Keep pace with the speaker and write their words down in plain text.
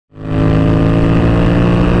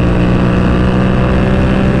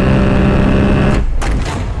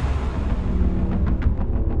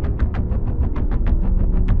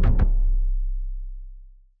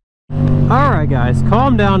guys,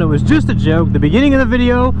 calm down. It was just a joke. The beginning of the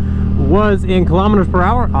video was in kilometers per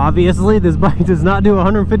hour. Obviously, this bike does not do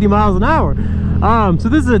 150 miles an hour. So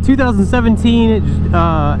this is a 2017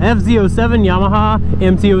 FZ07 Yamaha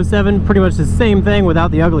MT07, pretty much the same thing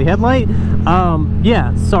without the ugly headlight.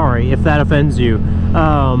 Yeah, sorry if that offends you.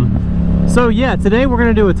 So yeah, today we're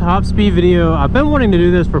gonna do a top speed video. I've been wanting to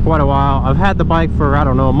do this for quite a while. I've had the bike for, I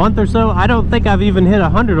don't know, a month or so. I don't think I've even hit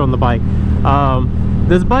 100 on the bike.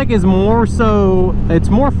 This bike is more so, it's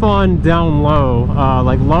more fun down low,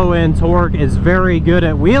 like low end torque. Is very good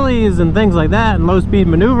at wheelies and things like that, and low speed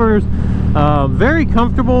maneuvers. Very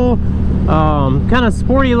comfortable, kind of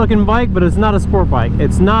sporty looking bike, but it's not a sport bike.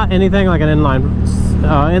 It's not anything like an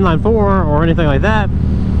inline 4 or anything like that.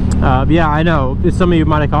 Yeah, I know some of you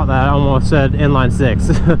might have caught that. I almost said inline 6.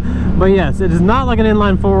 But yes, it is not like an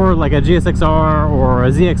inline 4 like a GSXR or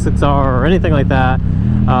a ZXXR or anything like that.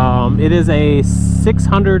 It is a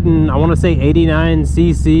 600 and I want to say 89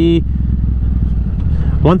 cc.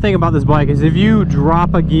 One thing about this bike is if you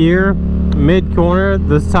drop a gear mid corner,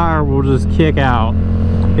 this tire will just kick out.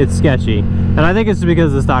 It's sketchy, and I think it's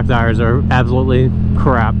because the stock tires are absolutely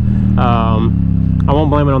crap. I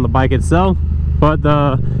won't blame it on the bike itself, but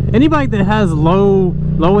any bike that has low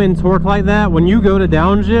end torque like that, when you go to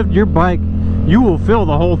downshift your bike, you will feel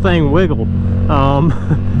the whole thing wiggle.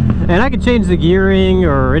 And I could change the gearing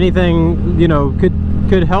or anything, you know,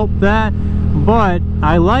 could help that, but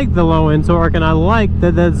I like the low end torque, and I like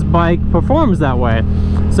that this bike performs that way.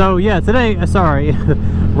 So yeah, today, sorry,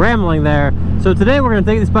 rambling there. So today we're going to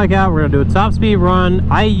take this bike out. We're going to do a top speed run.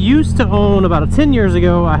 I used to own, about 10 years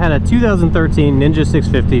ago, I had a 2013 Ninja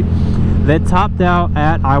 650 that topped out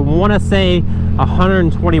at, I want to say,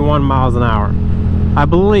 121 miles an hour. I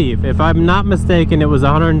believe, if I'm not mistaken, it was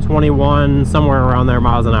 121, somewhere around there,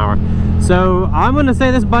 miles an hour. So I'm going to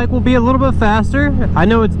say this bike will be a little bit faster. I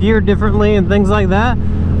know it's geared differently and things like that.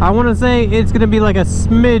 I want to say it's going to be like a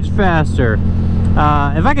smidge faster.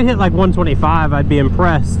 If I could hit like 125, I'd be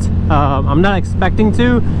impressed. I'm not expecting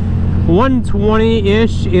to.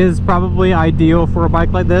 120-ish is probably ideal for a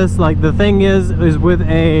bike like this. Like, the thing is with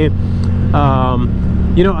a,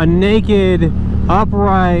 you know, a naked,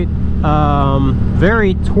 upright,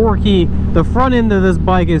 very torquey, the front end of this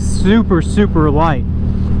bike is super light.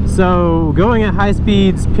 So going at high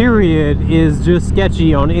speeds, period, is just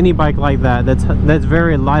sketchy on any bike like that. That's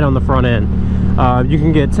very light on the front end. You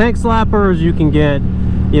can get tank slappers, you can get,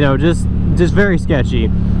 you know, just very sketchy.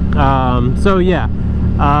 So yeah,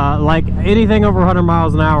 like anything over 100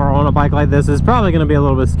 miles an hour on a bike like this is probably going to be a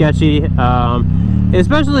little bit sketchy,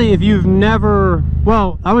 especially if you've never,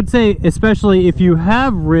 well, I would say especially if you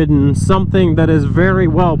have ridden something that is very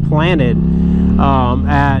well planted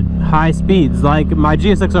at high speeds, like my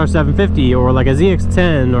GSXR 750 or like a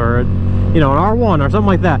ZX10 or, you know, an R1 or something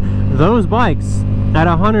like that. Those bikes at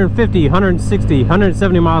 150, 160,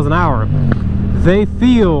 170 miles an hour, they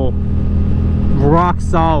feel rock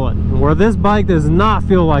solid, where this bike does not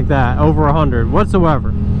feel like that over 100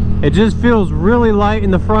 whatsoever. It just feels really light in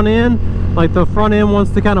the front end, like the front end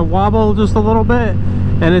wants to kind of wobble just a little bit,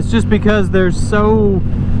 and it's just because there's so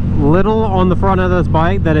little on the front of this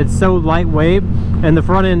bike that it's so lightweight, and the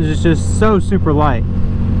front end is just so super light.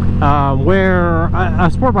 Where a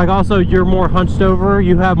sport bike, also, you're more hunched over,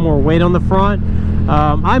 you have more weight on the front.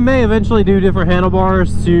 I may eventually do different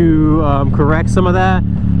handlebars to correct some of that,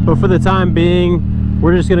 but for the time being,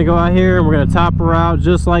 we're just gonna go out here and we're gonna top her out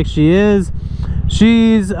just like she is.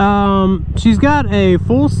 She's got a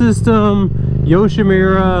full system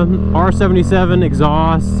Yoshimura R77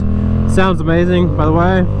 exhaust. Sounds amazing, by the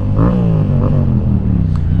way.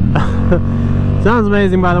 Sounds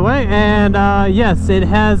amazing, by the way. And yes, it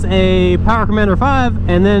has a Power Commander 5,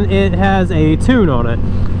 and then it has a tune on it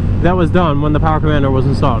that was done when the Power Commander was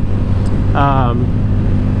installed.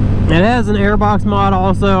 It has an airbox mod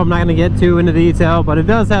also. I'm not going to get too into detail, but it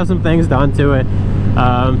does have some things done to it.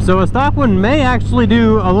 So a stock one may actually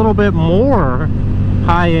do a little bit more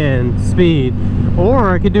high-end speed,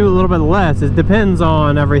 or it could do a little bit less. It depends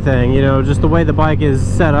on everything, you know, just the way the bike is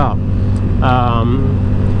set up.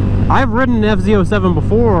 I've ridden an FZ07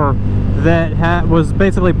 before that was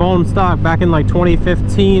basically bone stock back in like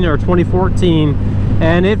 2015 or 2014,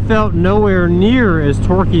 and it felt nowhere near as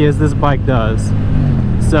torquey as this bike does.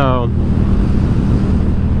 So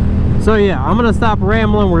yeah, I'm gonna stop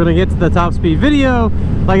rambling. We're gonna get to the top speed video.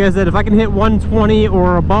 Like I said, if I can hit 120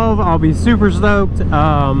 or above, I'll be super stoked.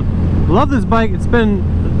 Love this bike. It's been,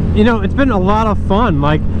 you know, it's been a lot of fun.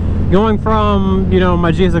 Like going from, you know,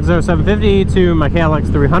 my GSXR 750 to my KLX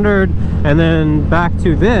 300, and then back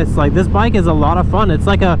to this. Like, this bike is a lot of fun. It's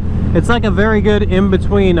like a very good in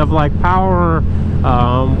between of like power,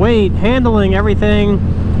 weight, handling, everything.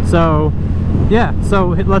 So yeah, so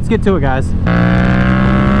let's get to it, guys.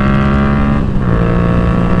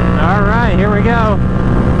 All right, here we go.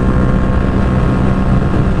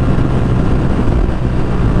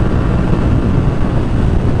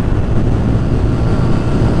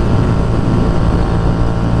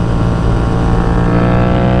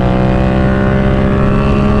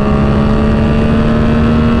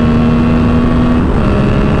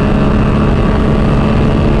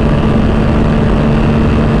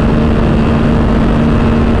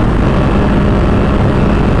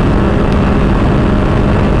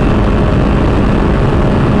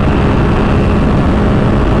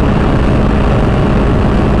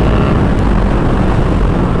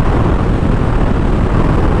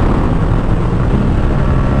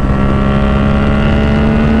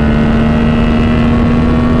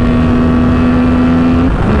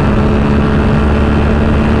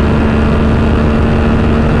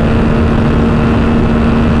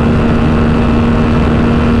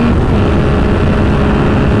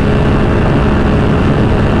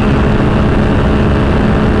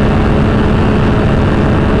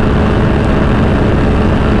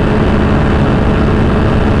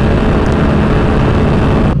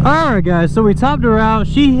 Alright guys, so we topped her out.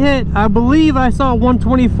 She hit, I believe I saw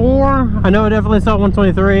 124. I know I definitely saw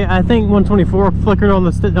 123. I think 124 flickered on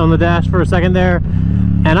the dash for a second there.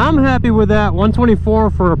 And I'm happy with that. 124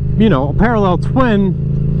 for, you know, a parallel twin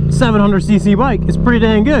 700cc bike is pretty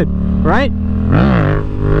dang good, right?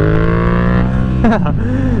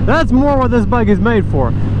 That's more what this bike is made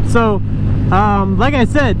for. So like I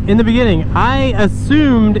said in the beginning, I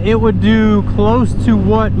assumed it would do close to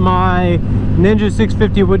what my Ninja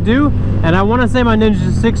 650 would do, and I want to say my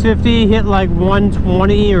Ninja 650 hit like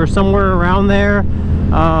 120 or somewhere around there.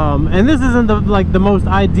 And this isn't the most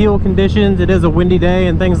ideal conditions. It is a windy day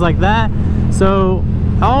and things like that. So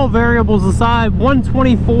all variables aside,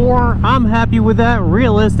 124, I'm happy with that.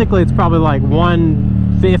 Realistically, it's probably like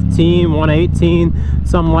 115, 118,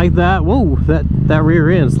 something like that. Whoa, that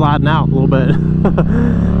rear end sliding out a little bit.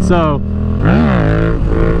 So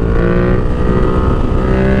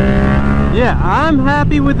yeah, I'm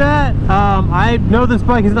happy with that. I know this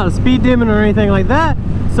bike is not a speed demon or anything like that,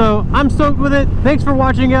 so I'm stoked with it. Thanks for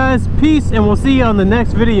watching, guys. Peace, and we'll see you on the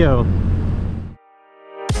next video.